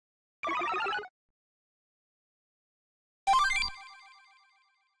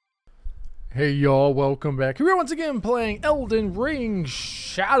Hey y'all, welcome back. Here we are once again playing Elden RIng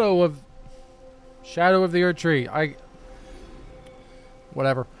Shadow of the Erdtree.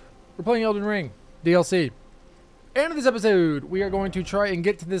 Whatever. We're playing Elden Ring DLC. And in this episode, we are going to try and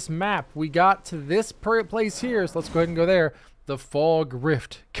get to this map. We got to this place here, so let's go ahead and go there. The Fog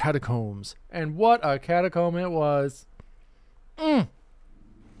Rift Catacombs. And what a catacomb it was. I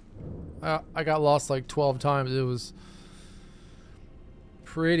got lost like 12 times. It was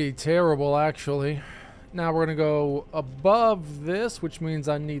pretty terrible, actually. Now we're gonna go above this, which means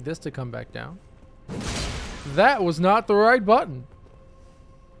I need this to come back down. That was not the right button.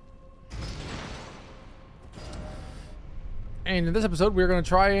 And in this episode, we're gonna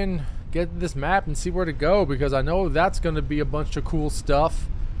try and get this map and see where to go, because I know that's gonna be a bunch of cool stuff.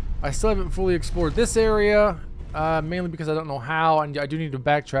 I still haven't fully explored this area, mainly because I don't know how, and I do need to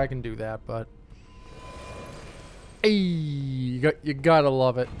backtrack and do that, but hey, you gotta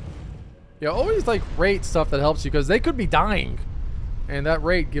love it. Yeah, always like rate stuff that helps you, because they could be dying, and that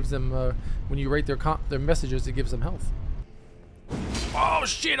rate gives them when you rate their messages, it gives them health. Oh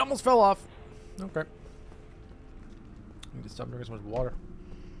shit! Almost fell off. Okay, I need to stop drinking so much water.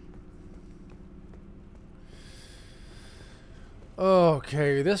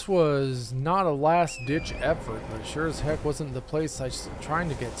 Okay, this was not a last-ditch effort, but sure as heck wasn't the place I was trying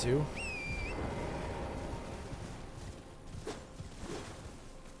to get to.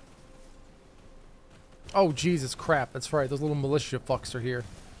 Oh, Jesus crap. That's right. Those little militia fucks are here.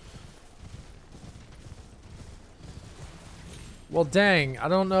 Well, dang. I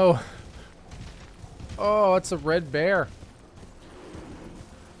don't know. Oh, it's a red bear.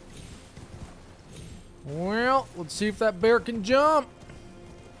 Well, let's see if that bear can jump.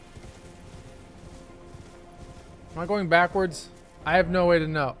 Am I going backwards? I have no way to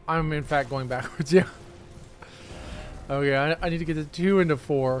know. I'm, in fact, going backwards. Yeah. Okay, I need to get to 2 into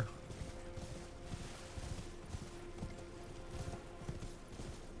 4.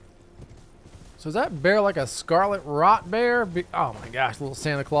 So is that bear like a scarlet rot bear? Oh my gosh, little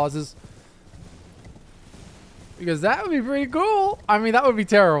Santa Clauses. Because that would be pretty cool. I mean, that would be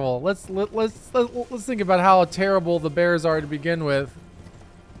terrible. Let's think about how terrible the bears are to begin with,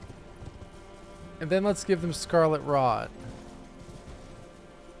 and then let's give them scarlet rot.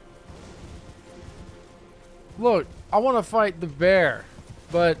 Look, I want to fight the bear,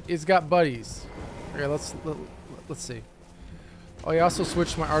 but it's got buddies. Okay, let's see. Oh, I also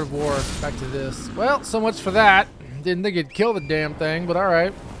switched my Art of War back to this. Well, so much for that. Didn't think it'd kill the damn thing, but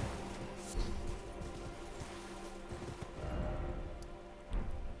alright.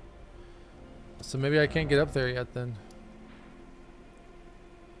 So maybe I can't get up there yet then.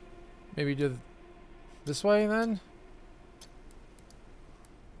 Maybe do this way then?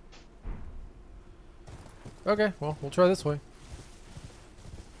 Okay, well, we'll try this way.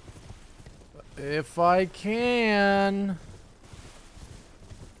 If I can.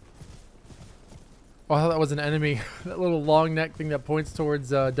 Oh, I thought that was an enemy. That little long neck thing that points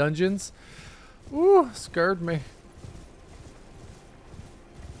towards dungeons. Ooh, scared me.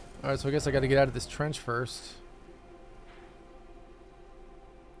 Alright, so I guess I gotta get out of this trench first.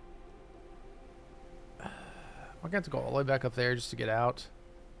 I'm gonna have to go all the way back up there just to get out.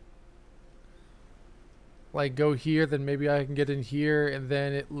 Like, go here, then maybe I can get in here, and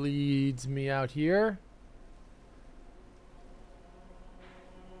then it leads me out here.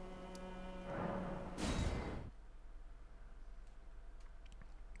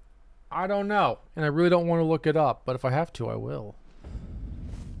 I don't know, and I really don't want to look it up, but if I have to, I will.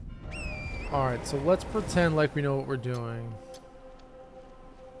 Alright, so let's pretend like we know what we're doing.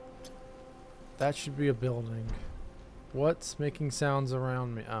 That should be a building. What's making sounds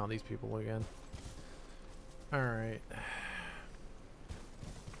around me? Oh, these people again. Alright.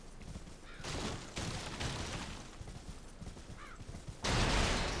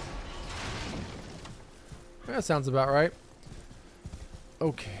 That sounds about right.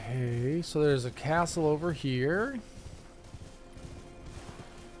 Okay, so there's a castle over here.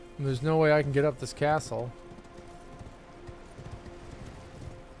 And there's no way I can get up this castle.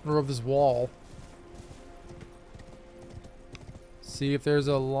 Or up this wall. See if there's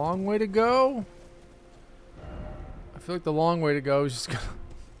a long way to go. I feel like the long way to go is just gonna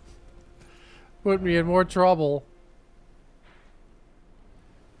put me in more trouble.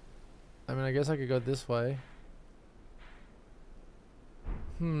 I mean, I guess I could go this way.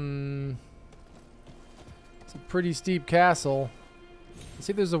 It's a pretty steep castle. Let's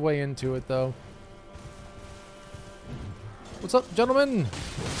see if there's a way into it, though. What's up, gentlemen?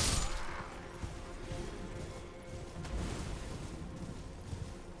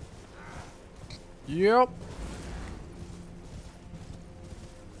 Yep.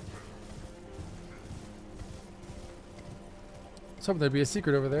 was hoping there'd be a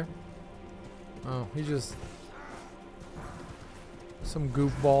secret over there. Oh, he's just some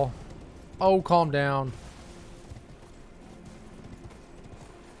goofball. Oh, calm down.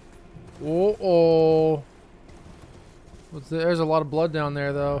 Uh-oh. There's a lot of blood down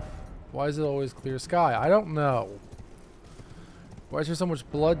there, though. Why is it always clear sky? I don't know. Why is there so much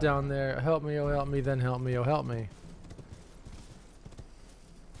blood down there? Help me, oh help me, then help me, oh help me.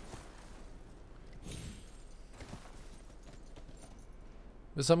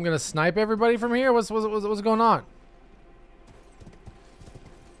 Is someone gonna snipe everybody from here? What's going on?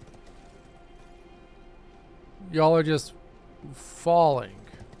 Y'all are just falling.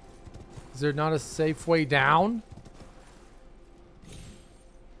 Is there not a safe way down?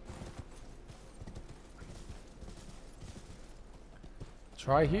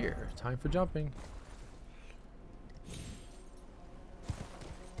 Try here. Time for jumping.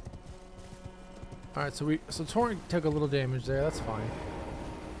 Alright, so Torrent took a little damage there, that's fine.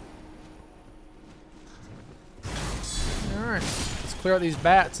 Alright. Let's clear out these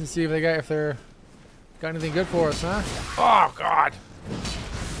bats and see if they're got anything good for us, huh? Oh god!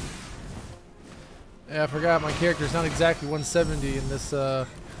 Yeah, I forgot my character's not exactly 170 in this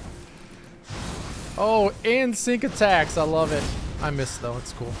Oh, and sync attacks, I love it. I missed though,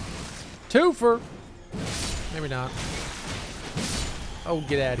 it's cool. Twofer! Maybe not. Oh,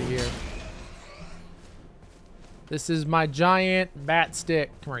 get out of here. This is my giant bat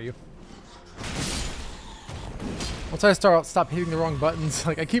stick. Come here, you. Once I stop hitting the wrong buttons,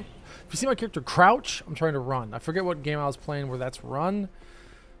 like if you see my character crouch, I'm trying to run. I forget what game I was playing where that's run.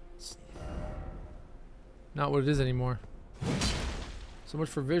 It's not what it is anymore. So much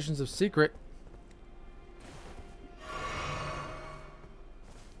for visions of secret.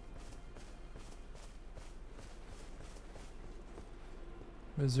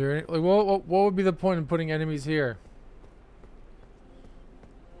 Is there any, like, what would be the point in putting enemies here?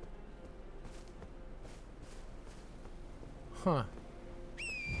 Huh.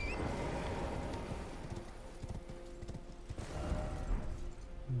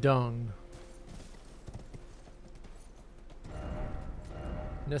 Dung.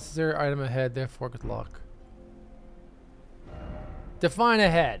 Necessary item ahead, therefore good luck. Define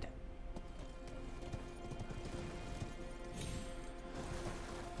ahead.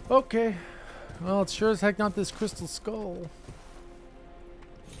 Okay. Well, it's sure as heck not this crystal skull.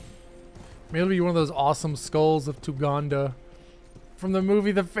 Maybe it'll be one of those awesome skulls of Tuganda. From the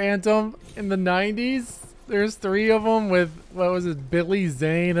movie The Phantom in the 90s. There's 3 of them with, what was it, Billy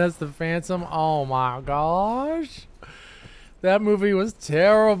Zane as the Phantom. Oh my gosh. That movie was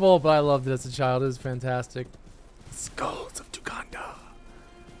terrible, but I loved it as a child. It was fantastic. Skulls of Tuganda.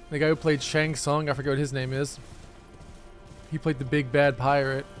 The guy who played Shang Tsung, I forget what his name is. He played the big bad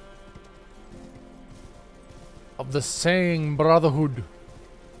pirate. Of the Sang Brotherhood.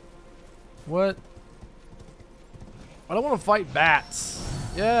 What? I don't want to fight bats.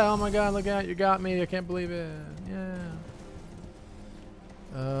 Yeah, oh my god, look at it. You got me. I can't believe it. Yeah.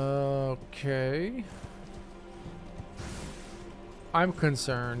 Okay. I'm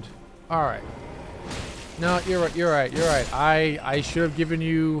concerned. Alright. No, you're right, you're right, you're right. I should have given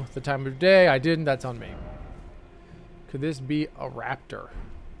you the time of day. I didn't. That's on me. Could this be a raptor?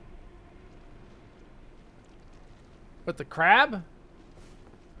 But the crab?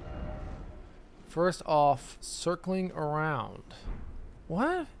 First off, circling around.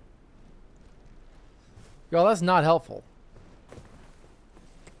 What? Y'all, that's not helpful.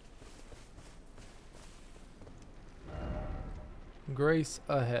 Grace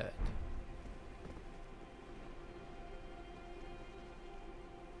ahead.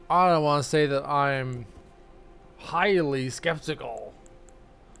 I don't want to say that I'm highly skeptical.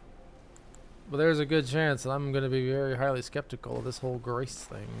 But there's a good chance that I'm going to be very highly skeptical of this whole grace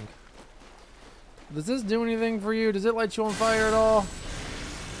thing. Does this do anything for you? Does it light you on fire at all?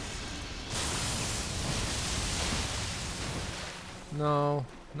 No,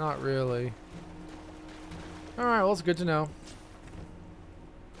 not really. Alright, well, it's good to know.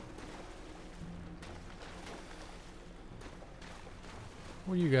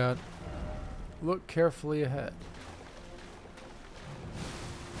 What do you got? Look carefully ahead.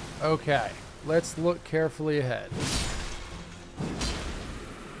 Okay, let's look carefully ahead.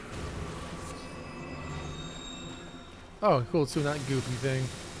 Oh, cool, it's doing that goofy thing.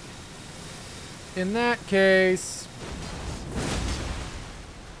 In that case,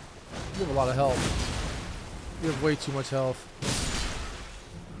 you have a lot of health. You have way too much health.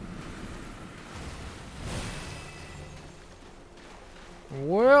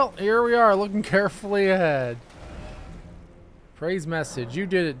 Well, here we are, looking carefully ahead. Praise message. You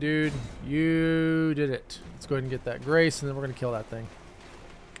did it, dude. You did it. Let's go ahead and get that grace, and then we're going to kill that thing.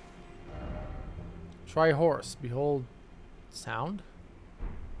 Try horse. Behold sound.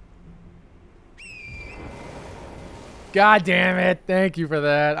 God damn it. Thank you for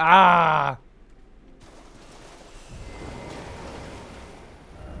that. Ah!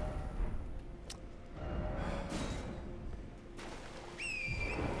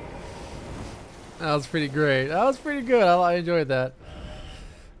 That was pretty great. That was pretty good. I enjoyed that.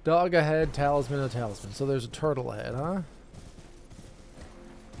 Dog ahead, talisman, a talisman. So there's a turtle ahead, huh?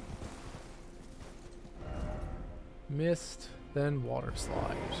 Mist, then water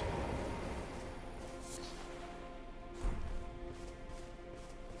slide.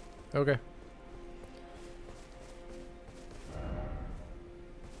 Okay.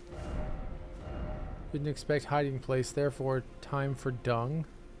 Didn't expect hiding place, therefore time for dung.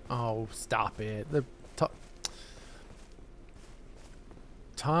 Oh, stop it.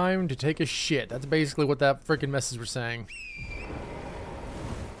 Time to take a shit. That's basically what that freaking message was saying.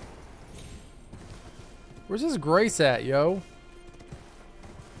 Where's this grace at, yo?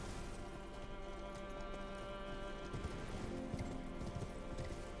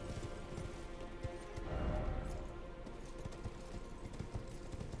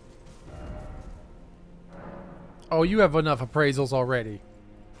 Oh, you have enough appraisals already.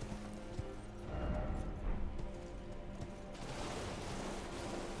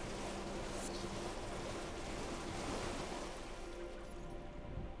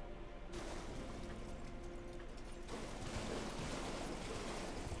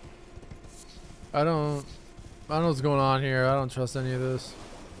 I don't know what's going on here. I don't trust any of this.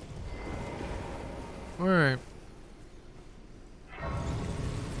 Alright.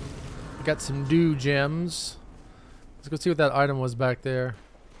 Got some dew gems. Let's go see what that item was back there.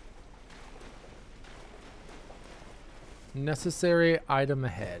 Necessary item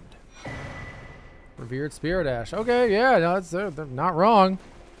ahead. Revered Spirit Ash. Okay, yeah, no, they're not wrong.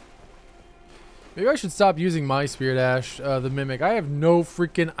 Maybe I should stop using my Spirit Ash, the Mimic. I have no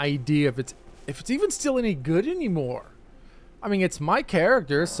freaking idea if it's even still any good anymore. I mean, it's my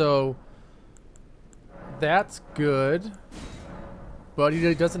character, so that's good. But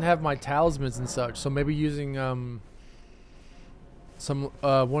he doesn't have my talismans and such, so maybe using one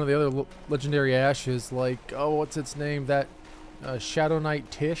of the other legendary ashes, like, oh, what's its name? That Shadow Knight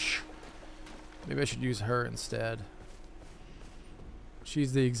Tish. Maybe I should use her instead.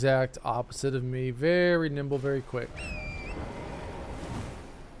 She's the exact opposite of me. Very nimble, very quick.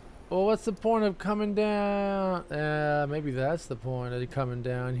 Well, what's the point of coming down? Maybe that's the point of coming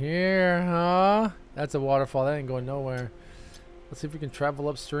down here, huh? That's a waterfall. That ain't going nowhere. Let's see if we can travel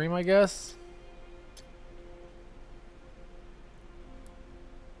upstream, I guess.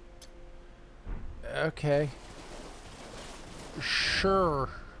 Okay. Sure.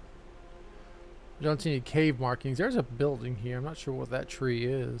 I don't see any cave markings. There's a building here. I'm not sure what that tree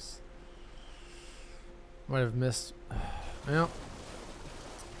is. Might have missed. Well.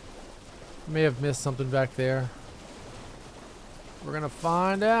 May have missed something back there. We're gonna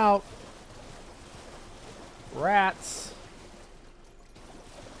find out. Rats.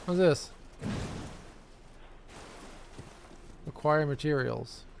 What's this? Acquire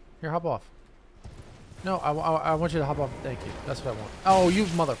materials. Here, hop off. No, I want you to hop off. Thank you. That's what I want. Oh, you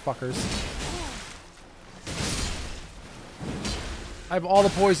motherfuckers. I have all the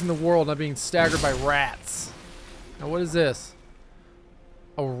poison in the world and I'm being staggered by rats. Now what is this?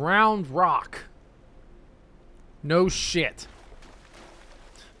 A round rock. No shit.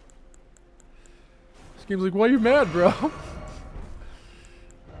 This game's like, why are you mad, bro?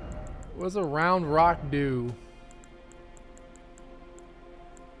 What does a round rock do?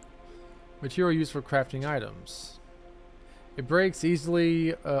 Material used for crafting items. It breaks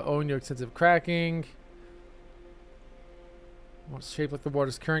easily, owing to extensive cracking. It's shaped like the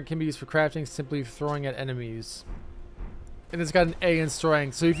water's current. Can be used for crafting, simply throwing at enemies. And it's got an A in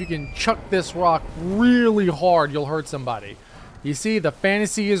strength, so if you can chuck this rock really hard, you'll hurt somebody. You see, the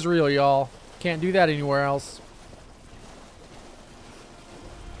fantasy is real, y'all. Can't do that anywhere else.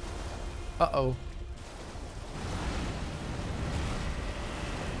 Uh-oh.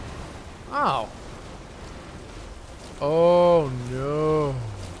 Oh. Oh, no.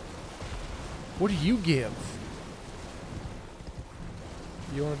 What do you give?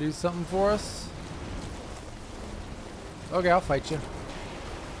 You want to do something for us? Okay, I'll fight you.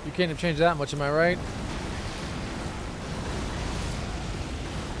 You can't have changed that much, am I right?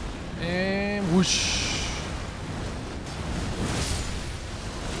 And whoosh.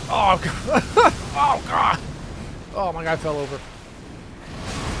 Oh, God. Oh, God. Oh, my guy fell over.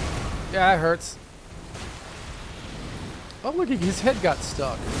 Yeah, it hurts. Oh, look, his head got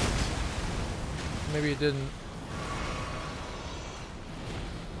stuck. Maybe it didn't.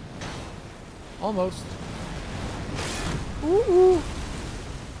 Almost. Ooh.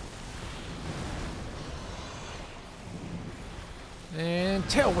 And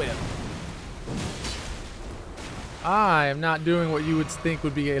tail whip. I am not doing what you would think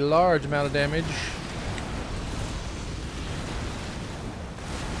would be a large amount of damage.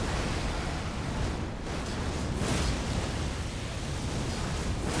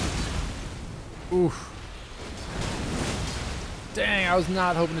 Oof. Dang, I was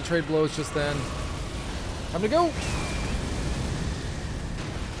not hoping to trade blows just then. Time to go.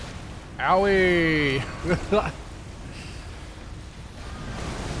 Owie.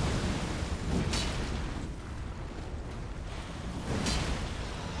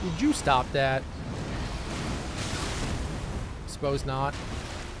 Did you stop that? Suppose not.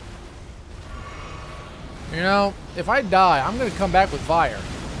 You know, if I die, I'm gonna come back with fire.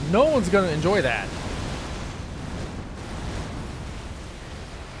 No one's gonna enjoy that.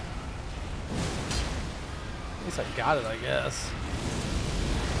 At least I got it, I guess.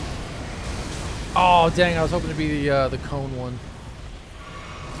 Oh, dang, I was hoping to be the cone one.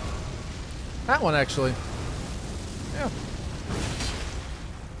 That one, actually. Yeah.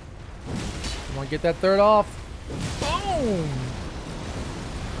 Come on, get that third off. Boom!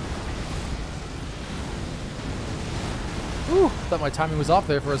 Whew, thought my timing was off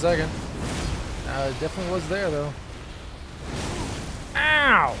there for a second. It definitely was there, though.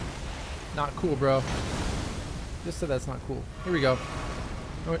 Ow! Not cool, bro. Just said that's not cool. Here we go.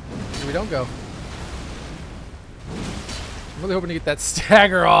 Oh, wait. Here we don't go. I'm really hoping to get that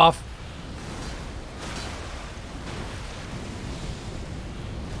stagger off.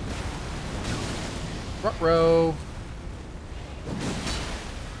 Ruh-roh.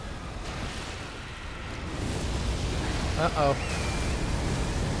 Uh-oh.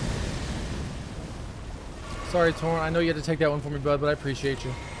 Sorry, Torn. I know you had to take that one for me, bud, but I appreciate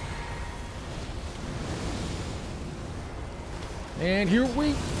you. And here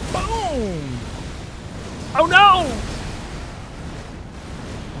we... Boom! Oh, no!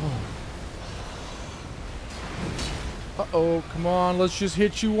 Oh. Uh-oh. Come on. Let's just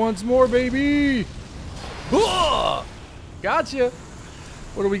hit you once more, baby! Ugh! Gotcha!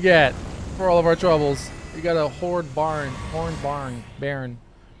 What do we get for all of our troubles? We got a horned Bairn.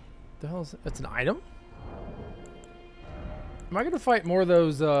 The hell is that? That's an item? Am I gonna fight more of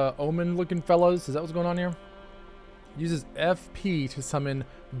those omen-looking fellows? Is that what's going on here? Uses FP to summon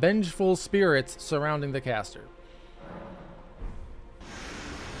vengeful spirits surrounding the caster.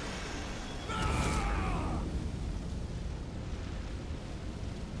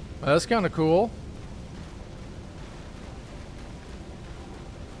 That's kind of cool.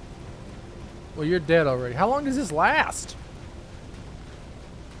 Well, you're dead already. How long does this last?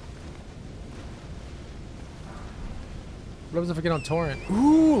 What happens if I get on torrent?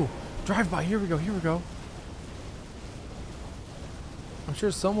 Ooh! Drive by. Here we go. Here we go. I'm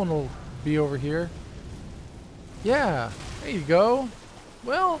sure someone will be over here. Yeah. There you go.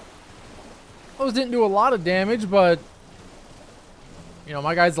 Well, those didn't do a lot of damage, but... You know,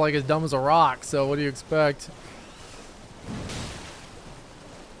 my guy's like as dumb as a rock, so what do you expect?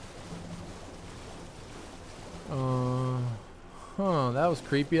 Huh, that was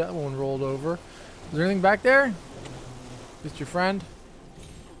creepy. That one rolled over. Is there anything back there? Just your friend?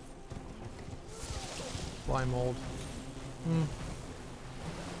 Fly mold.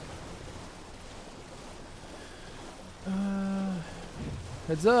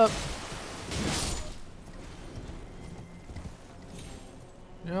 Heads up.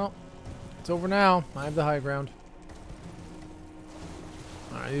 Yep. It's over now. I have the high ground.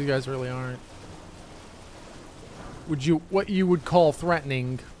 Alright, these guys really aren't. What you would call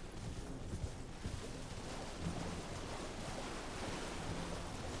threatening.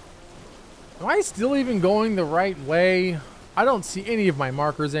 Am I still even going the right way? I don't see any of my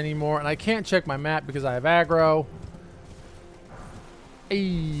markers anymore, and I can't check my map because I have aggro.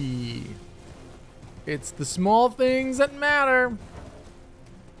 Ayy. It's the small things that matter.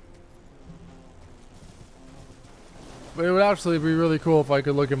 But it would actually be really cool if I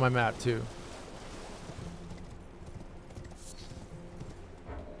could look at my map too.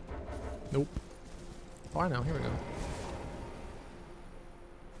 Nope. Oh, I know. Here we go.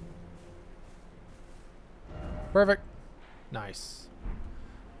 Perfect. Nice.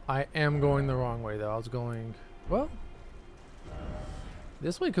 I am going the wrong way, though. I was going... Well...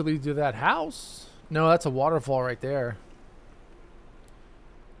 This way could lead to that house. No, that's a waterfall right there.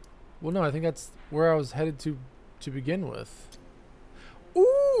 Well, no, I think that's where I was headed to begin with.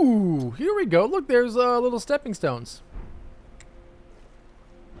 Ooh! Here we go. Look, there's little stepping stones.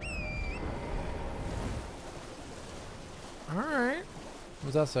 Alright.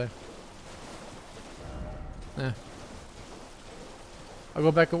 What does that say? Eh. I'll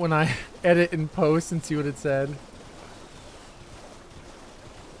go back when I edit and post and see what it said.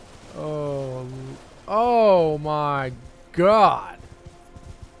 Oh. Oh my god.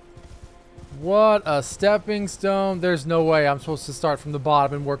 What a stepping stone. There's no way I'm supposed to start from the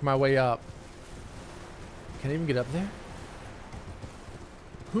bottom and work my way up. Can I even get up there?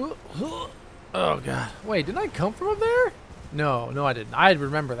 Oh god. Wait, didn't I come from up there? No, no I didn't. I'd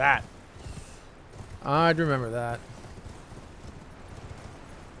remember that. I'd remember that.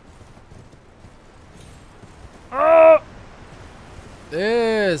 Oh!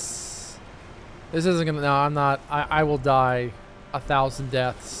 This isn't gonna, no, I'm not. I will die 1,000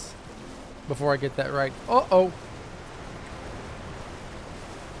 deaths before I get that right. Uh-oh.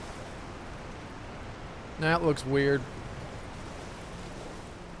 That looks weird.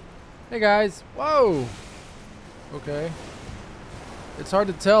 Hey guys. Whoa. Okay. It's hard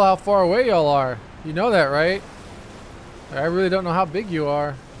to tell how far away y'all are. You know that, right? I really don't know how big you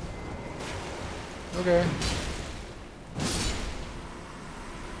are. Okay.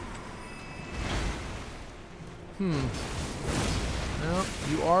 Well,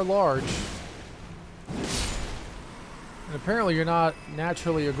 you are large. And apparently you're not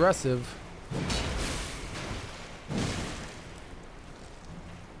naturally aggressive.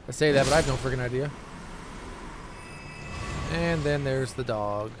 I say that, but I have no freaking idea. And then there's the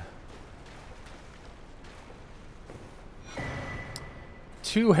dog.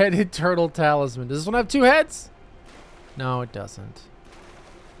 Two-headed turtle talisman. Does this one have two heads? No, it doesn't.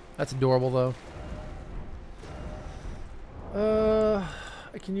 That's adorable, though.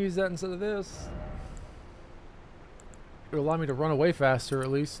 I can use that instead of this. It'll allow me to run away faster, at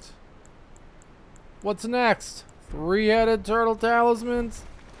least. What's next? Three-headed turtle talismans?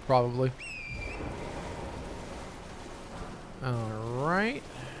 Probably. Alright.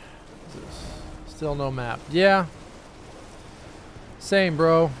 Still no map. Yeah. Same,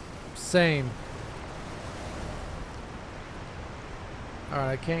 bro. Same.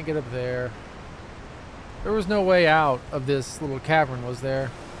 Alright, I can't get up there. There was no way out of this little cavern, was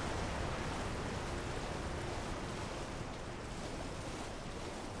there?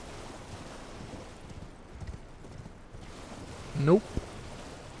 Nope.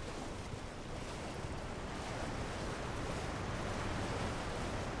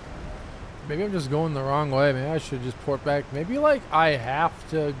 Maybe I'm just going the wrong way. Maybe I should just port back. Maybe, like, I have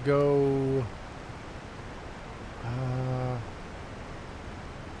to go...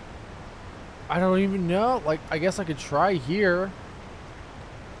 I don't even know. Like, I guess I could try here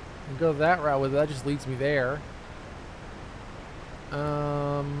and go that route with it. That just leads me there.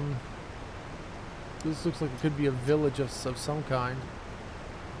 This looks like it could be a village of some kind.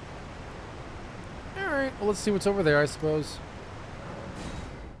 Alright, well, let's see what's over there, I suppose.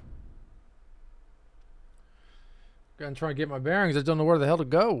 I'm trying to get my bearings. I don't know where the hell to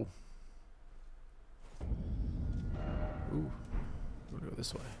go. Ooh, I'm gonna go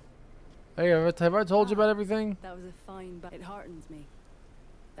this way. Hey, have I told you about everything? That was a fine, but it heartens me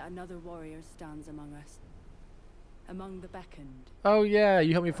that another warrior stands among us, among the beckoned. Oh yeah,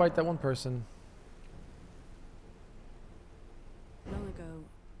 you helped me fight that one person. Long ago,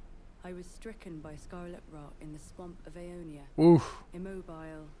 I was stricken by scarlet rot in the swamp of Aeonia. Oof.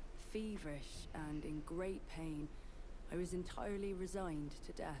 Immobile, feverish, and in great pain, I was entirely resigned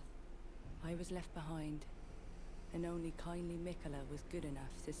to death. I was left behind, and only kindly Miquella was good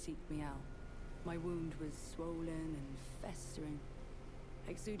enough to seek me out. My wound was swollen and festering,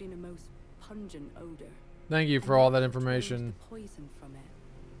 exuding a most pungent odor. Thank you for all that information. The poison from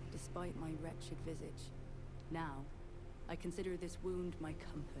it, despite my wretched visage. Now, I consider this wound my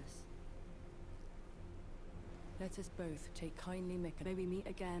compass. Let us both take kindly Miquella. May we meet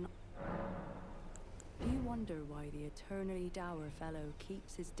again. Do you wonder why the eternally dour fellow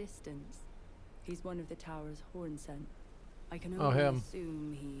keeps his distance? He's one of the tower's horn scent. I can only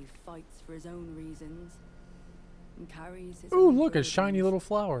assume he fights for his own reasons and carries his own look, a burdens. shiny little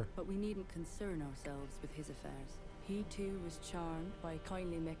flower. But we needn't concern ourselves with his affairs. He too was charmed by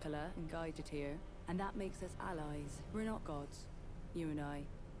kindly Miquella and guided here, and that makes us allies. We're not gods, you and I.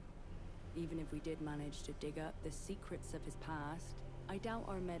 Even if we did manage to dig up the secrets of his past, I doubt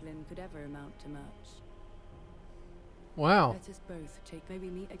our meddling could ever amount to much. Wow. Let us both take maybe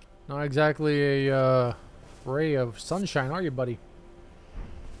meet again. Not exactly a ray of sunshine, are you, buddy?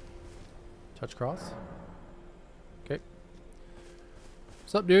 Touch cross. Okay.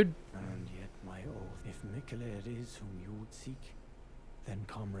 What's up, dude? And yet my oath, if Miquella it is whom you would seek, then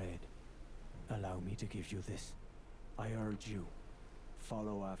comrade, allow me to give you this. I urge you,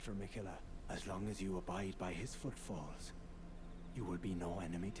 follow after Miquella, as long as you abide by his footfalls. you will be no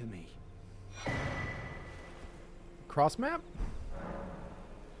enemy to me. Cross map?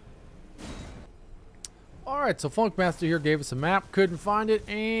 Alright, so Funkmaster here gave us a map, couldn't find it,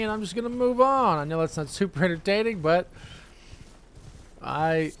 and I'm just gonna move on. I know that's not super entertaining, but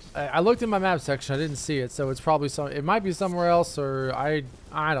I looked in my map section, I didn't see it, so it's probably it might be somewhere else, or I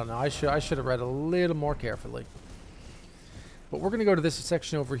don't know. I should have read a little more carefully. But we're gonna go to this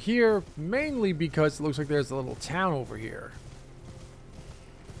section over here, mainly because it looks like there's a little town over here.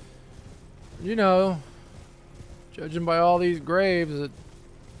 You know, judging by all these graves, it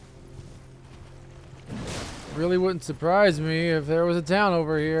really wouldn't surprise me if there was a town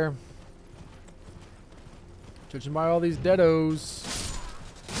over here. Judging by all these deados.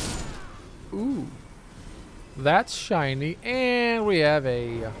 Ooh. That's shiny. And we have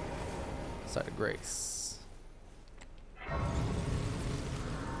a Site of Grace.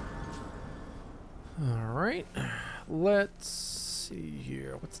 Alright. Let's see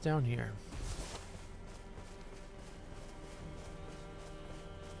here. What's down here?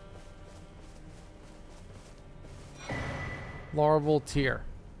 Larval Tier.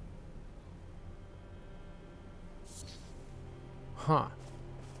 Huh.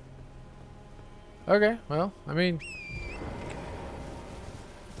 Okay, well, I mean,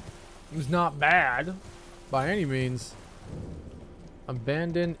 it was not bad by any means.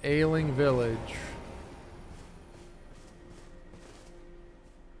 Abandoned Ailing Village.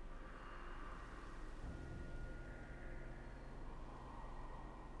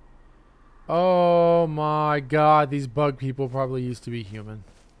 Oh my god, these bug people probably used to be human.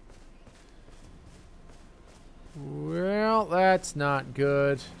 Well, that's not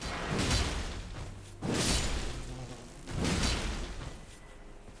good.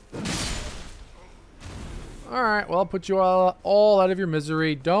 Alright, well, I'll put you all out of your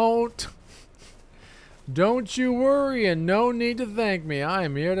misery. Don't you worry, and no need to thank me. I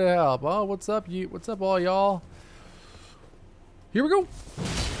am here to help. Oh, what's up, what's up, all y'all? Here we go.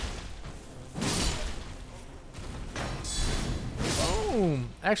 Boom.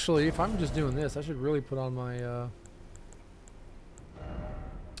 Actually, if I'm just doing this, I should really put on my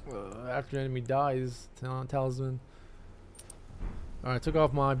after an enemy dies talisman. Alright, I took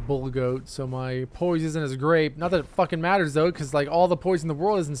off my bull goat, so my poise isn't as great. Not that it fucking matters though, because like all the poise in the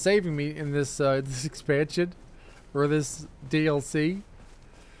world isn't saving me in this this expansion or this DLC.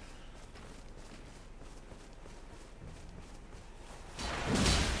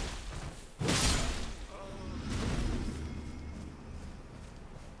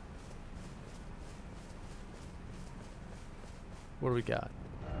 What do we got?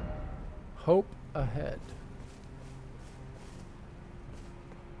 Hope ahead.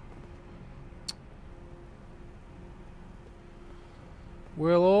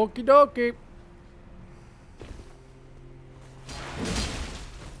 Well, okie dokie.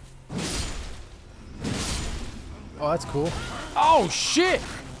 Oh, that's cool. Oh, shit!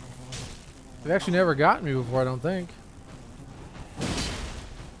 They've actually never gotten me before, I don't think.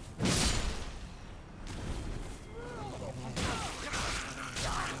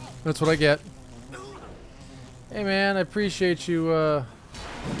 That's what I get. Hey, man, I appreciate you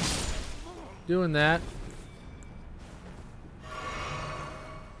doing that.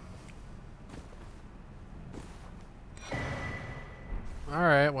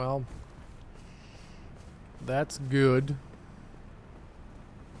 Alright, well, that's good.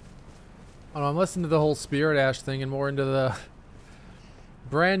 Oh, I'm listening to the whole Spirit Ash thing and more into the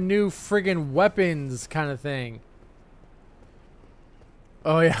brand new friggin' weapons kind of thing.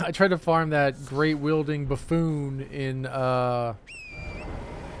 Oh yeah, I tried to farm that great wielding buffoon in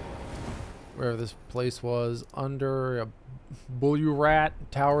where this place was, under a Bullurat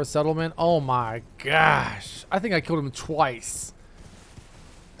Tower settlement. Oh my gosh, I think I killed him twice.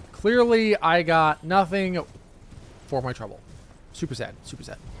 Clearly, I got nothing for my trouble. Super sad, super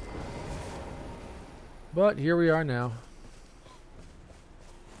sad. But here we are now.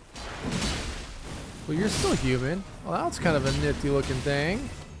 Well, you're still human. Well, that's kind of a nifty looking thing.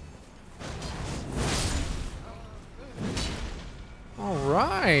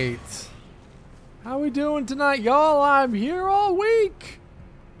 Alright. How we doing tonight, y'all? I'm here all week.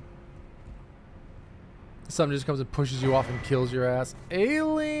 Something just comes and pushes you off and kills your ass.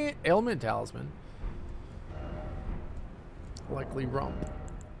 Ailment Talisman. Likely rump.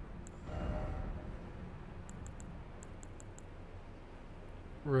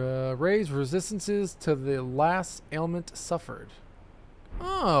 Raise resistances to the last ailment suffered.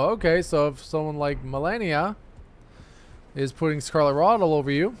 Oh, okay. So if someone like Melania is putting Scarlet Rot all over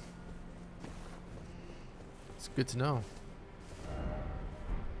you, it's good to know.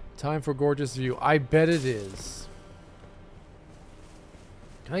 Time for gorgeous view. I bet it is.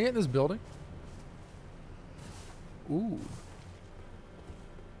 Can I get in this building? Ooh.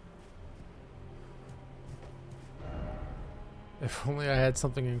 If only I had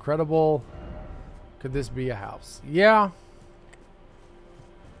something incredible. Could this be a house? Yeah.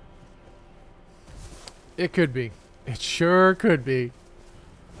 It could be. It sure could be.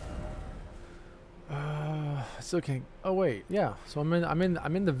 Still can't. Oh wait, yeah. So I'm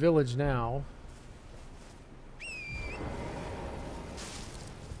in the village now.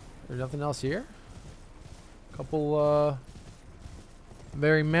 There's nothing else here. Couple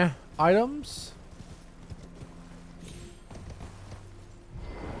very meh items.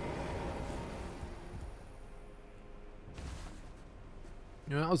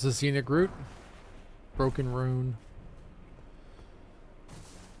 You know, that was the scenic route. Broken rune.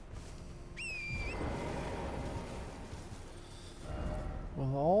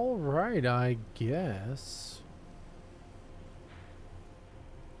 Well, alright, I guess.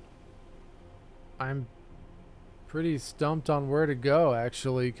 I'm pretty stumped on where to go,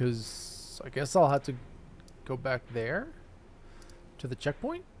 actually, because I guess I'll have to go back there to the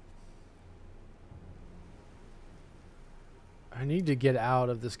checkpoint. I need to get out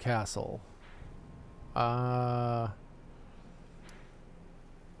of this castle. Well,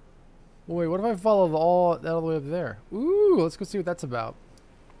 wait, what if I follow that all the way up there? Ooh, let's go see what that's about.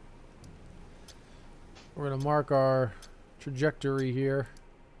 We're going to mark our trajectory here.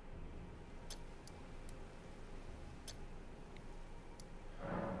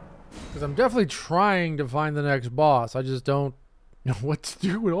 Because I'm definitely trying to find the next boss. I just don't know what to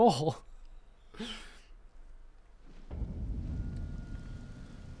do at all.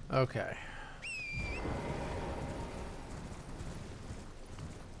 Okay.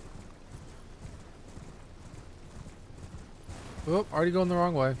 Oh, already going the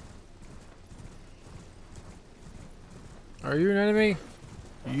wrong way. Are you an enemy?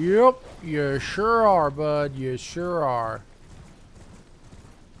 Yep, you sure are, bud. You sure are.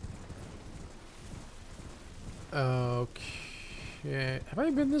 Okay. Have I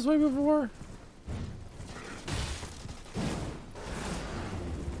been this way before?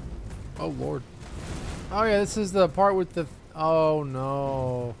 Oh, Lord. Oh, yeah, this is the part with the... Oh,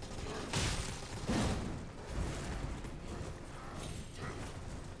 no.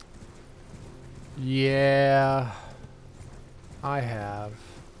 Yeah. I have.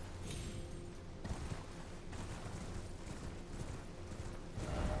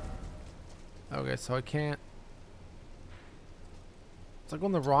 Okay, so I can't... It's like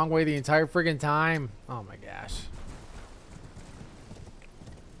going the wrong way the entire friggin' time. Oh my gosh.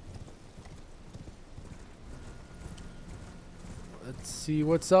 Let's see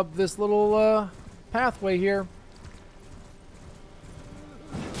what's up this little pathway here.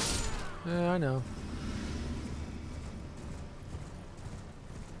 Yeah, I know.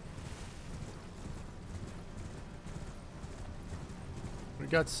 We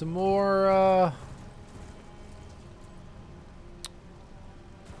got some more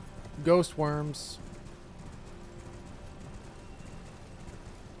ghost worms.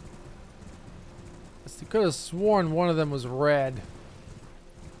 I could have sworn one of them was red.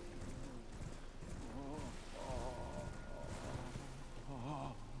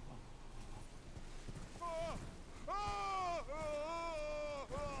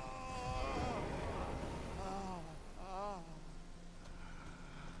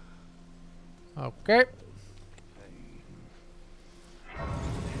 Okay.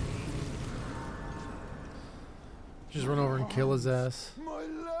 Just run over and kill his ass. My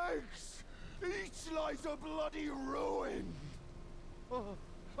legs! Each lies a bloody ruin! Baal!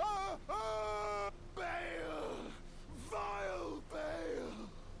 Vile Baal!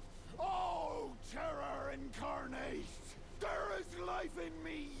 Oh, terror incarnate! There is life in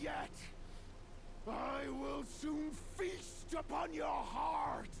me yet! I will soon feast upon your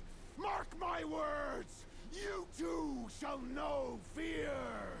heart! Mark my words! You too shall know fear!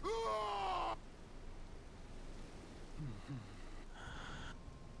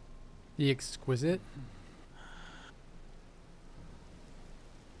 The exquisite.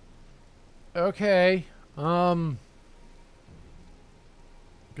 Okay. Good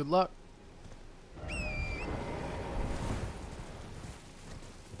luck.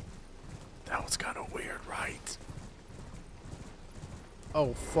 That was kind of weird, right?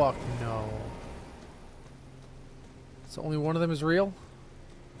 Oh, fuck no. So only one of them is real?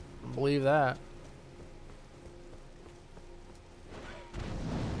 I don't believe that.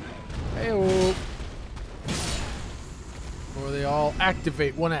 Hey-oh. Or they all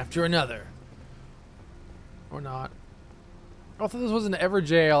activate one after another. Or not. I thought this was an Ever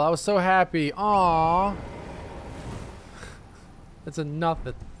Jail. I was so happy. Aww. That's a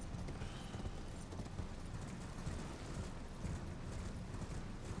nothing.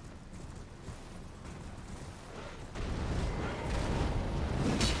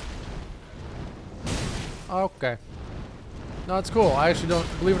 Okay. No, it's cool. I actually don't,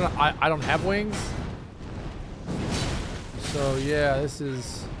 believe it or not, I don't have wings. So yeah, this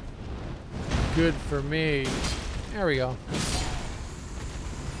is good for me. There we go.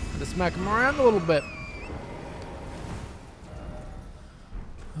 Just smack him around a little bit.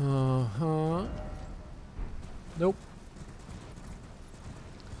 Uh-huh. Nope.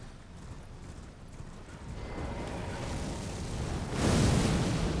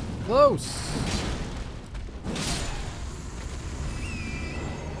 Close.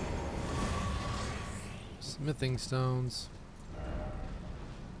 Smithing stones.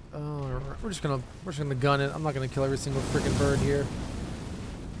 Oh, we're just gonna gun it. I'm not gonna kill every single freaking bird here.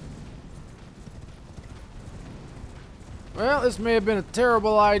 Well, this may have been a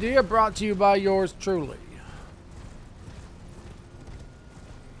terrible idea, brought to you by yours truly.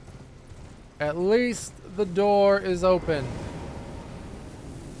 At least the door is open.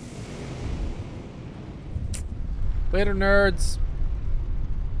 Later, nerds.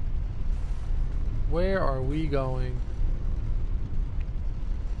 Where are we going?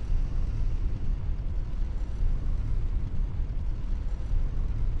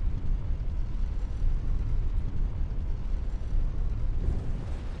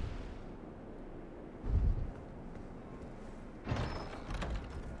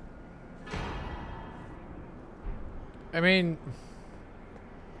 I mean,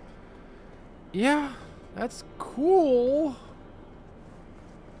 yeah, that's cool.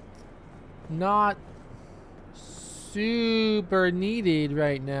 Not super needed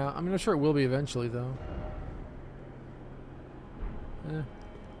right now. I mean, I'm sure it will be eventually, though.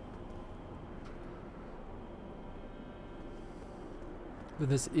 But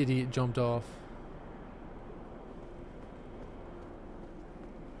this idiot jumped off.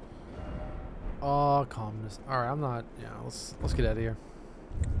 Oh, calmness. All right, I'm not. Yeah, let's get out of here.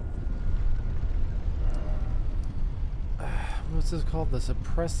 What's this called? The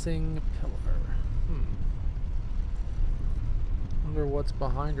suppressing pillar. Wonder what's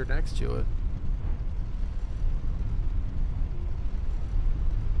behind or next to it.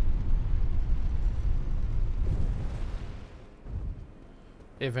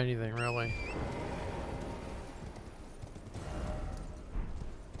 If anything, really.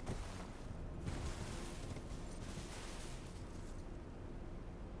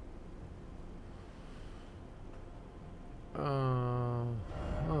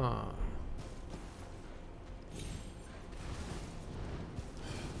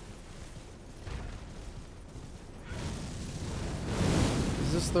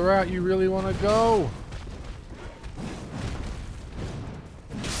 Is this the route you really want to go?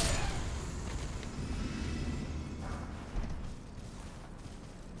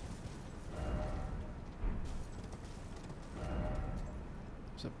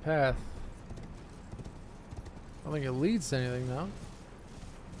 There's a path. I don't think it leads to anything though.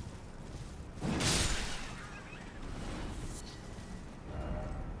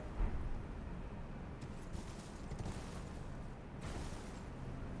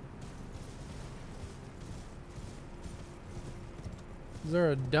 Is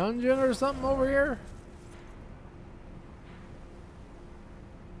there a dungeon or something over here?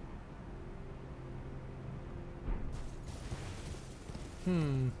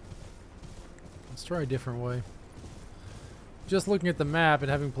 Let's try a different way. Just looking at the map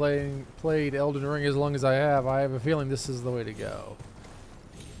and having played Elden Ring as long as I have a feeling this is the way to go.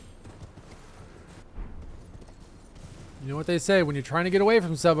 You know what they say, when you're trying to get away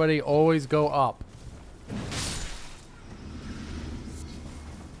from somebody, always go up.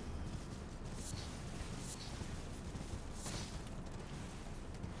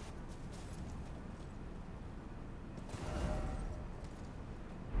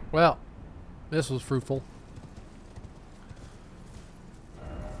 Well, this was fruitful.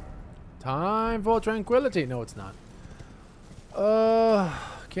 Time for tranquility. No, it's not.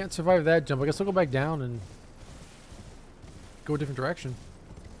 Can't survive that jump. I guess I'll go back down and go a different direction.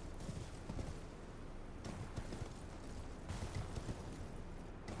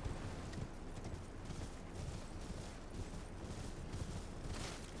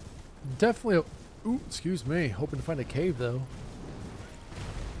 Definitely. Ooh, excuse me. Hoping to find a cave though.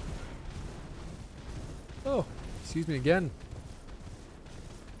 Oh, excuse me again.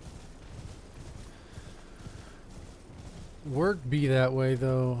 Work be that way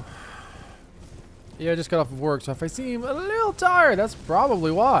though. Yeah, I just got off of work, so if I seem a little tired, that's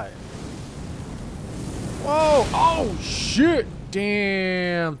probably why. Whoa! Oh shit!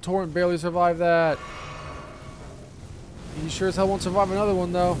 Damn, Torrent barely survived that. He sure as hell won't survive another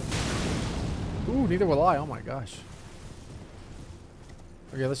one, though. Ooh, neither will I. Oh my gosh.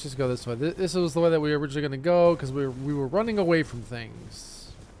 Okay, let's just go this way. This was the way that we were originally going to go because we were running away from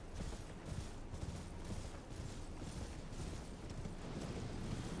things.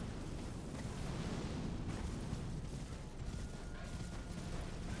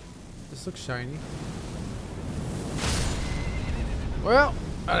 This looks shiny. Well,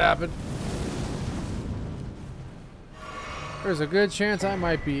 that happened. There's a good chance I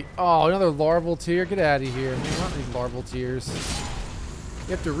might be... Oh, another larval tear. Get out of here. Man, I don't need larval tears.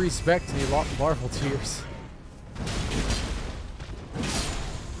 You have to respect any larval tears.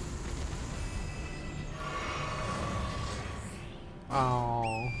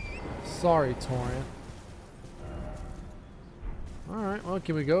 Oh. Sorry, Torrent. Alright, well,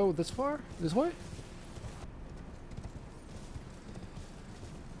 can we go this far? This way?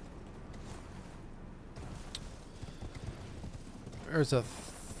 There's a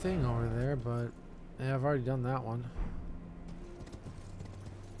thing over there, but yeah, I've already done that one.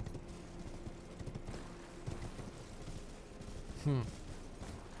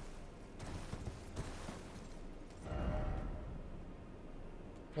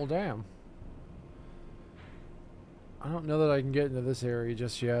 Well, damn. I don't know that I can get into this area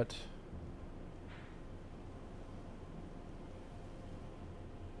just yet.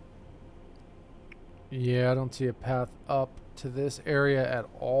 Yeah, I don't see a path up to this area at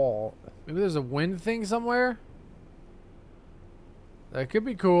all. Maybe there's a wind thing somewhere? That could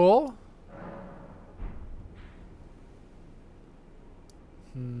be cool.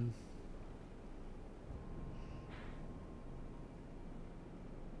 Then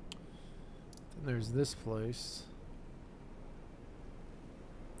there's this place.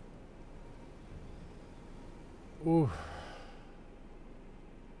 Ooh.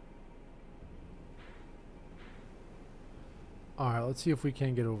 Alright, let's see if we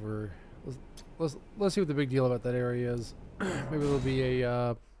can get over. Let's see what the big deal about that area is. Maybe there'll be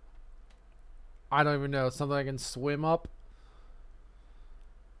a I don't even know, something I can swim up.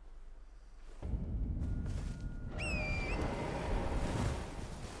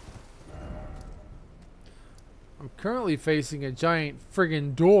 I'm currently facing a giant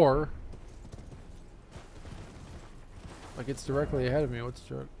friggin' door. Like it's directly ahead of me.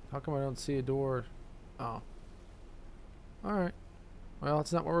 How come I don't see a door? Oh. Alright. Well,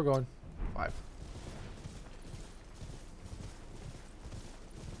 that's not where we're going. 5.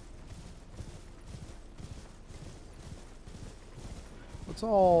 What's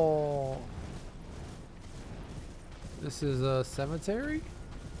all... This is a cemetery?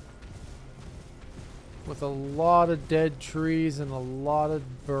 With a lot of dead trees and a lot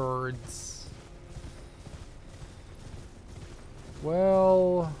of birds.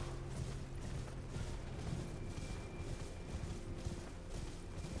 Well...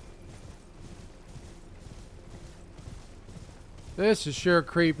 This is sure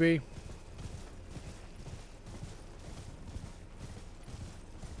creepy.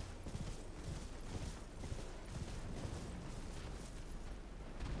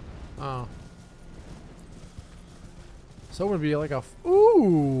 Oh. So it would be like a...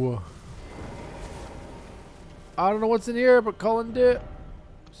 Ooh! I don't know what's in here, but Cullen did.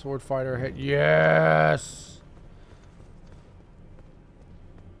 Sword fighter hit. Yes!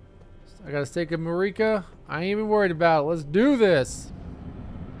 I got a stake of Marika. I ain't even worried about it. Let's do this.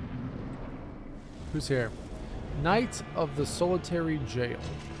 Who's here? Knight of the Solitary Gaol.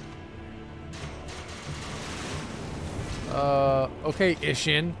 Okay,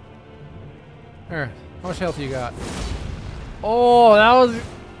 Ishin. Here, how much health you got? Oh, that was...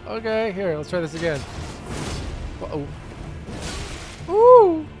 Okay, here, let's try this again. Uh-oh.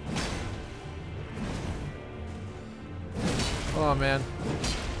 Ooh! Oh, man.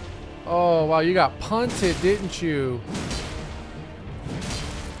 Oh, wow, you got punted, didn't you?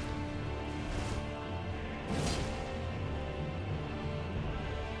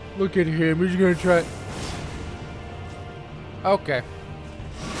 Look at him, he's gonna try... Okay.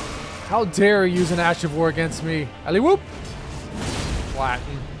 How dare he use an Ash of War against me? Alley whoop!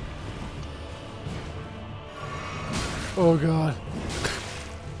 Flatten. Oh, God.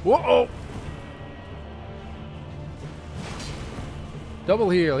 Whoa!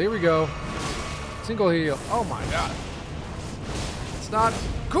 Double heal. Here we go. Single heal. Oh my god. It's not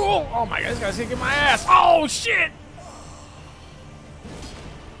cool. Oh my god, this guy's kicking my ass. Oh shit!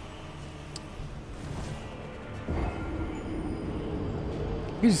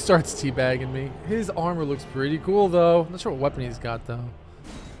 He just starts teabagging me. His armor looks pretty cool though. I'm not sure what weapon he's got though.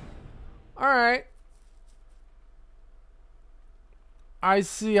 Alright. I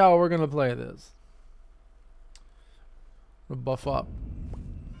see how we're gonna play this. Buff up.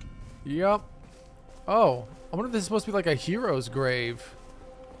 Yep. Oh, I wonder if this is supposed to be like a hero's grave.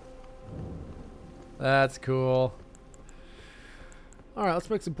 That's cool. Alright, let's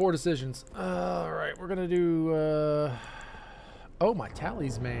make some poor decisions. Alright, we're gonna do oh, my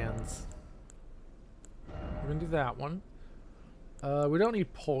talismans. We're gonna do that one. We don't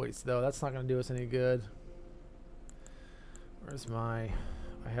need poise though, that's not gonna do us any good. Where's my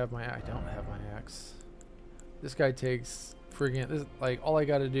I don't have my axe. This guy takes friggin' this, like all I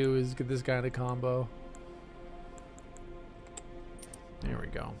gotta do is get this guy in a combo. There we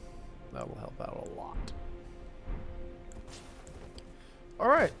go. That'll help out a lot.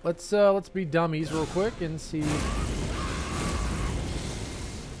 Alright, let's be dummies real quick and see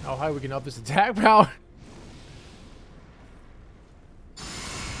how high we can up this attack power.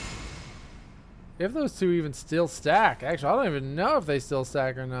 If those two even still stack. Actually, I don't even know if they still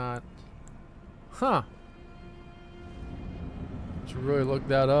stack or not. Huh. Should really look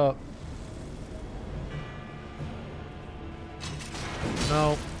that up.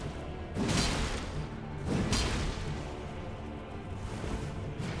 No.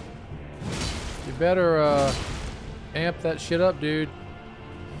 You better amp that shit up, dude.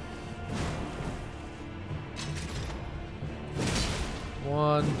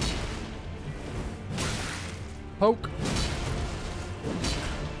 One. Poke.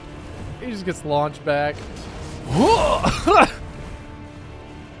 He just gets launched back. I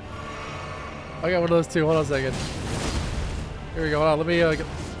got one of those two. Hold on a second. Here we go. Hold on. Let me get...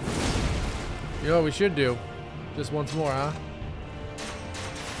 You know what we should do? Just once more, huh?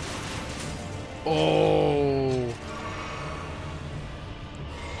 Oh.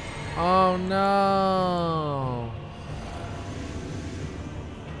 Oh no.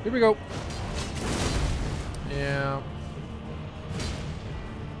 Here we go. Yeah.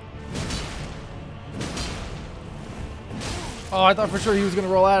 Oh, I thought for sure he was gonna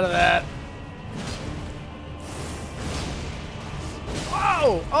roll out of that.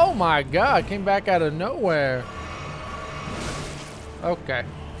 Oh! Oh my god, came back out of nowhere. Okay.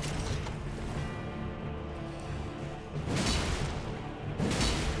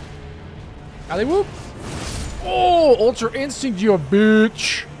 Alley whoop! Oh, Ultra Instinct, you a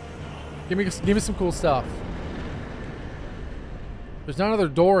bitch! Give me some cool stuff. There's not another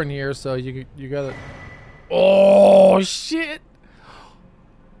door in here, so you gotta. Oh shit!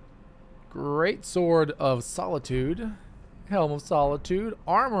 Great Sword of Solitude, Helm of Solitude,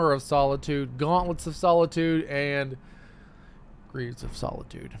 Armor of Solitude, Gauntlets of Solitude, and Greaves of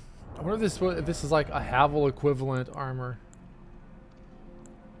Solitude. I wonder if this is like a Havel equivalent armor.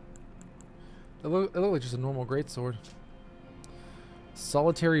 It looked like just a normal greatsword.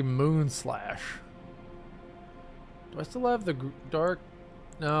 Solitary Moon Slash. Do I still have the dark?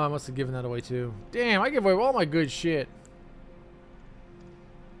 No, I must have given that away too. Damn, I give away all my good shit.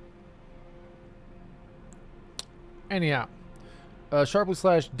 Anyhow, sharply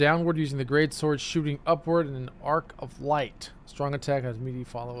slash downward using the greatsword, shooting upward in an arc of light. Strong attack has immediate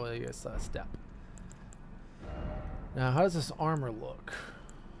follow a step. Now, how does this armor look?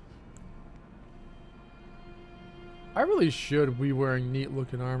 I really should be wearing neat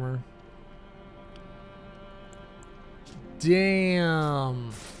looking armor.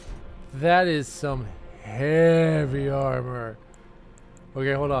 Damn. That is some heavy armor.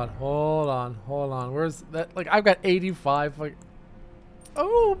 Okay, hold on. Where's that? Like, I've got 85. Like,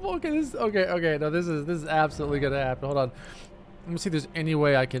 oh, okay, okay. No, this is absolutely gonna happen. Hold on. Let me see if there's any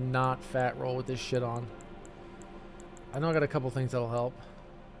way I can not fat roll with this shit on. I know I got a couple things that'll help.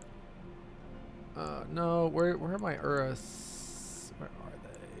 No, where are my Urus? Where are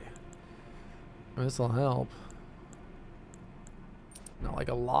they? I mean, this'll help. Not like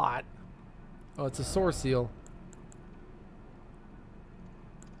a lot. Oh, it's a sore seal.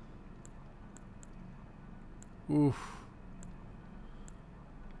 Oof.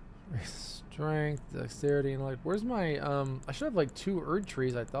 Strength, dexterity, and like, where's my I should have like 2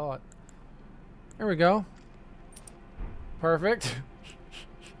 Erdtrees, I thought. There we go. Perfect.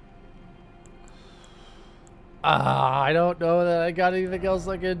 I don't know that I got anything else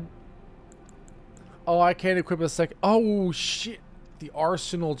I could. Oh, I can't equip a second. Oh shit. The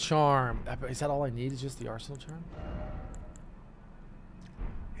Arsenal Charm. Is that all I need? Is just the Arsenal Charm?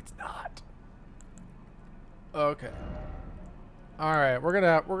 It's not. Okay. All right, we're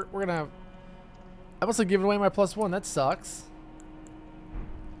gonna. I must have given away my +1. That sucks.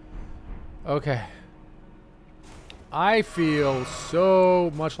 Okay. I feel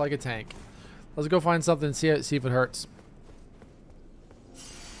so much like a tank. Let's go find something and see if it hurts.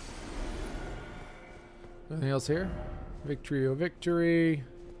 Anything else here? Victory, oh victory.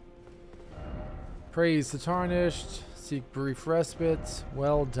 Praise the tarnished. Seek brief respite.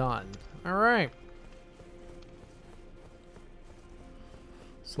 Well done. Alright.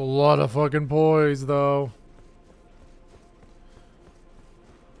 It's a lot of fucking poise, though.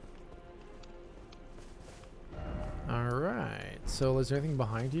 Alright. So, is there anything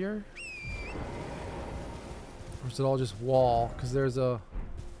behind here? Or is it all just wall? Because there's a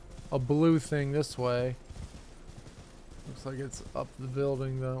blue thing this way. Looks like it's up the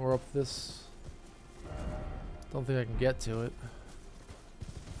building, though. Or up this. Don't think I can get to it.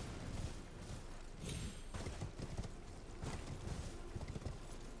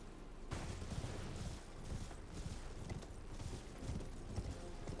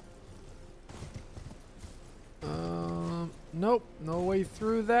 Nope, no way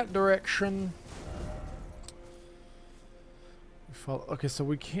through that direction. Okay, so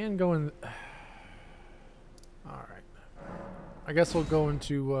we can go in. Alright. I guess we'll go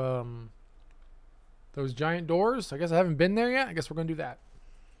into those giant doors. I guess I haven't been there yet. I guess we're going to do that.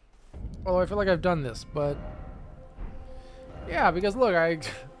 Although I feel like I've done this, but yeah, because look, I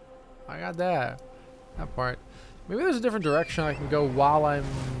got that part. Maybe there's a different direction I can go while I'm...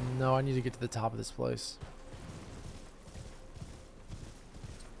 No, I need to get to the top of this place.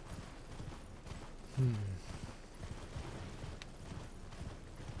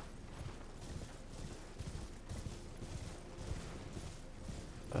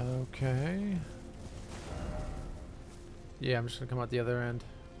 Okay. Yeah, I'm just gonna come out the other end.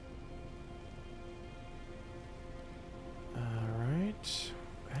 Alright.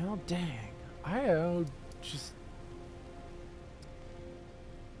 Well, dang. I just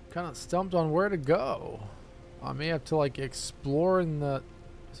kind of stumped on where to go. I may have to like explore in the...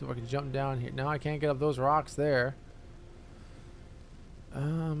 See if I can jump down here. No, I can't get up those rocks there.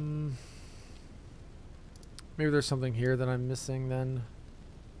 Maybe there's something here that I'm missing then.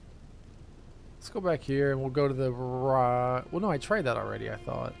 Let's go back here and we'll go to the right. Well, no, I tried that already, I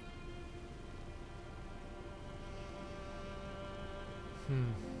thought.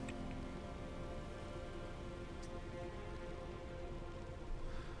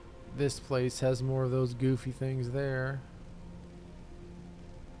 This place has more of those goofy things there.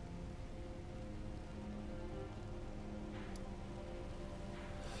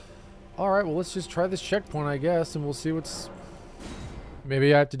 Alright, well, let's just try this checkpoint, I guess, and we'll see what's...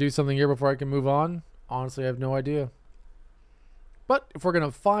 Maybe I have to do something here before I can move on. Honestly, I have no idea. But if we're going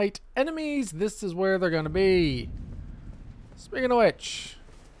to fight enemies, this is where they're going to be. Speaking of which...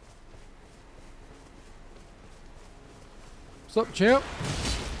 What's up, champ?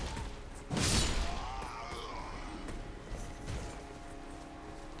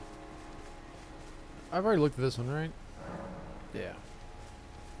 I've already looked at this one, right? Yeah.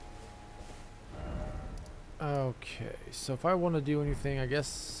 Okay, so if I want to do anything, I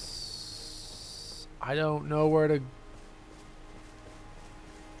guess I don't know where to...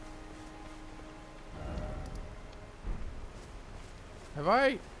 Have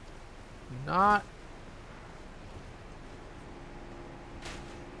I not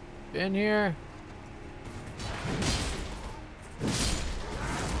been here?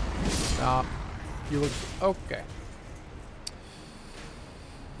 Stop. You look... Okay.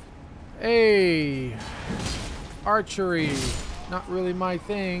 Hey! Archery. Not really my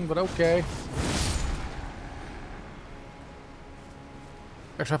thing, but okay.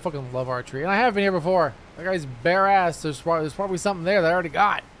 Actually, I fucking love archery. And I have been here before. That guy's bare ass. There's probably something there that I already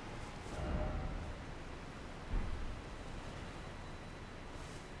got.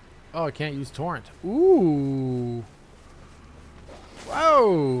 Oh, I can't use torrent. Ooh.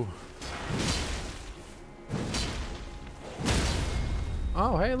 Whoa.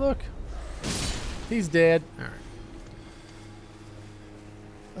 Oh, hey, look. He's dead. All right.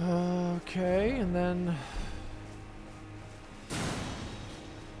 Okay, and then...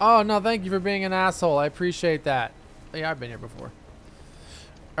 Oh, no, thank you for being an asshole. I appreciate that. Yeah, I've been here before.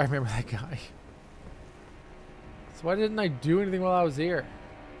 I remember that guy. So why didn't I do anything while I was here?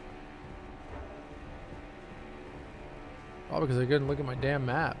 Oh, because I couldn't look at my damn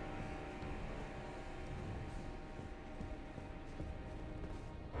map.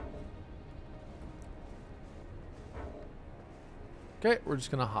 Okay, we're just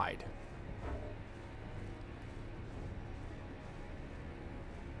gonna hide.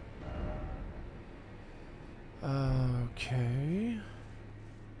 Okay.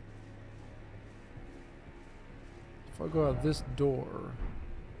 If I go out this door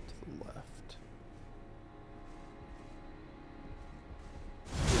to the left.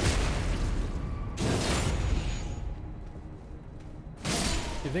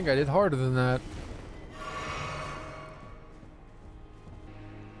 You think I did harder than that?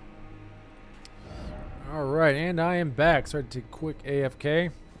 Alright, and I am back. Sorry to take a quick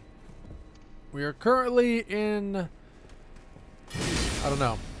AFK. We are currently in... I don't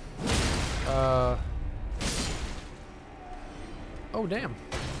know. Oh, damn.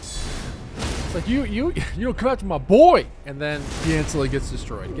 It's like, you don't come after my boy! And then he instantly gets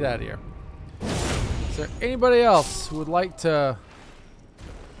destroyed. Get out of here. Is there anybody else who would like to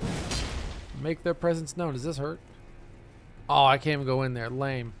make their presence known? Does this hurt? Oh, I can't even go in there.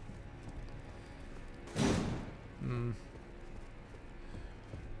 Lame.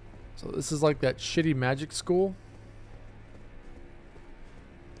 So this is like that shitty magic school.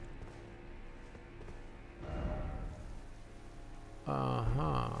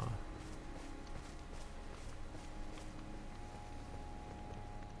 Uh-huh.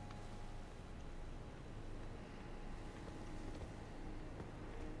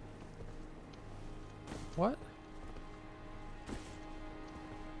 What?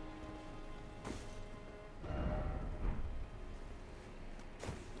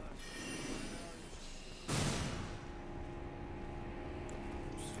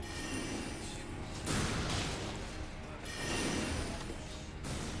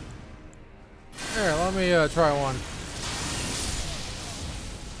 Here, let me try one.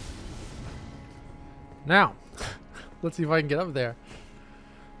 Now, let's see if I can get up there.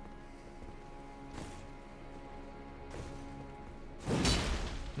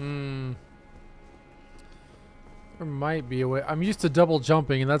 There might be a way. I'm used to double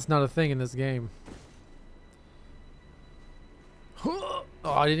jumping, and that's not a thing in this game. Oh,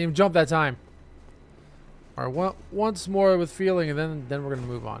 I didn't even jump that time. All right, once more with feeling, and then we're gonna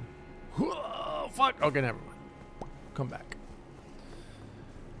move on. Fuck. Okay, never mind. Come back.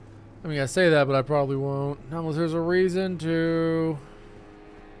 I mean, I say that, but I probably won't. Unless there's a reason to.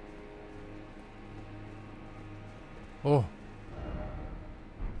 Oh.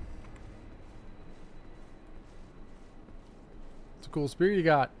 It's a cool spear you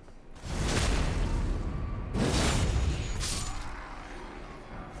got.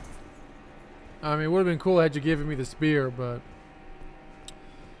 I mean, it would have been cool had you given me the spear, but.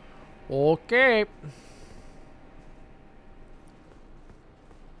 Okay.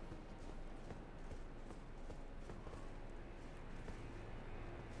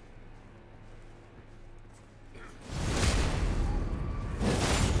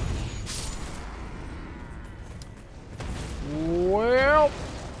 Well.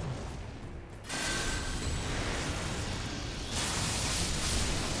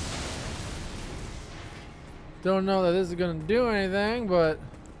 Don't know that this is going to do anything, but...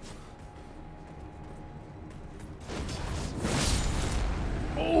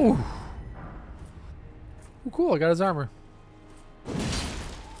 Oh, cool, I got his armor.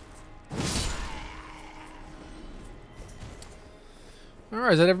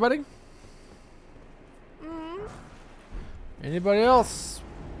 Alright, is that everybody? Anybody else?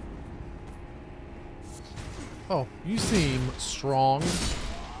 Oh, you seem strong.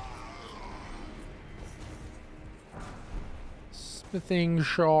 Smithing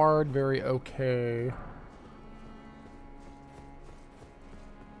shard, very okay.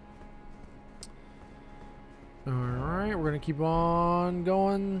 Alright, we're gonna keep on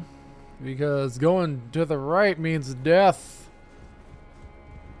going because going to the right means death.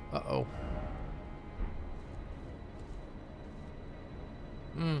 Uh-oh.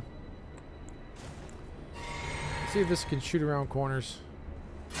 Let's see if this can shoot around corners.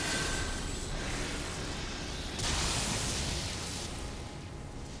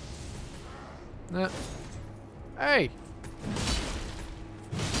 Nah. Hey!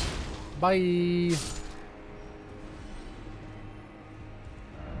 Bye!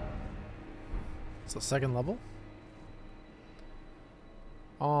 It's the second level.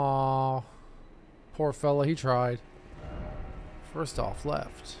 Aww. Poor fella, he tried. First off,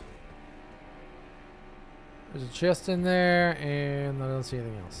 left. There's a chest in there, and I don't see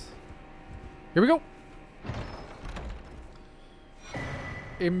anything else. Here we go!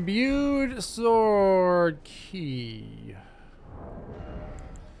 Imbued sword key.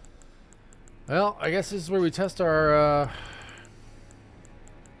 Well, I guess this is where we test our,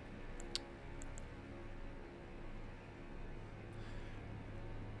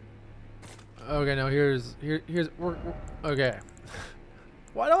 Okay, no, here's okay.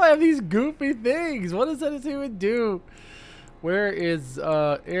 Why do I have these goofy things? What does that even do? Where is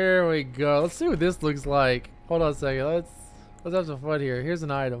here we go. Let's see what this looks like. Hold on a second. Let's have some fun here. Here's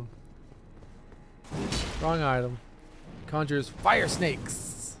an item. Wrong item. Conjures fire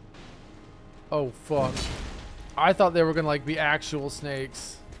snakes. Oh fuck. I thought they were gonna like be actual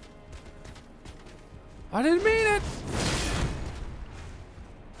snakes. I didn't mean it.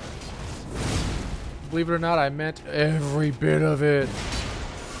 believe it or not, I meant every bit of it.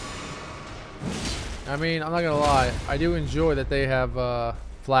 I mean, I'm not gonna lie. I do enjoy that they have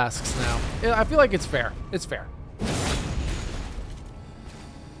flasks now. Yeah, I feel like it's fair. It's fair.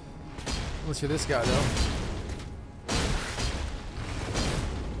 Let's hear this guy, though.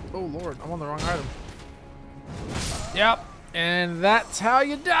 Oh, Lord. I'm on the wrong item. Yep. And that's how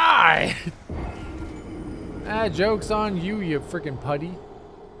you die. Joke's on you, you freaking putty.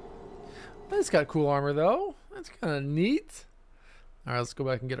 That's got cool armor, though. That's kind of neat. All right, let's go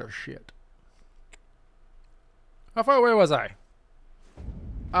back and get our shit. How far away was I?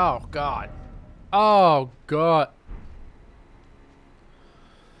 Oh, God. Oh, God.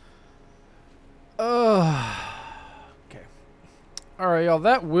 Okay. Alright, y'all.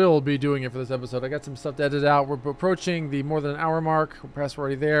 That will be doing it for this episode. I got some stuff to edit out. We're approaching the more than an hour mark. We're perhaps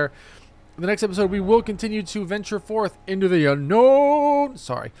already there. In the next episode, we will continue to venture forth into the unknown.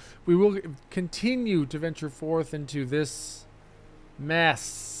 Sorry. We will continue to venture forth into this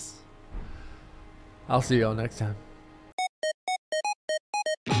mess. I'll see y'all next time.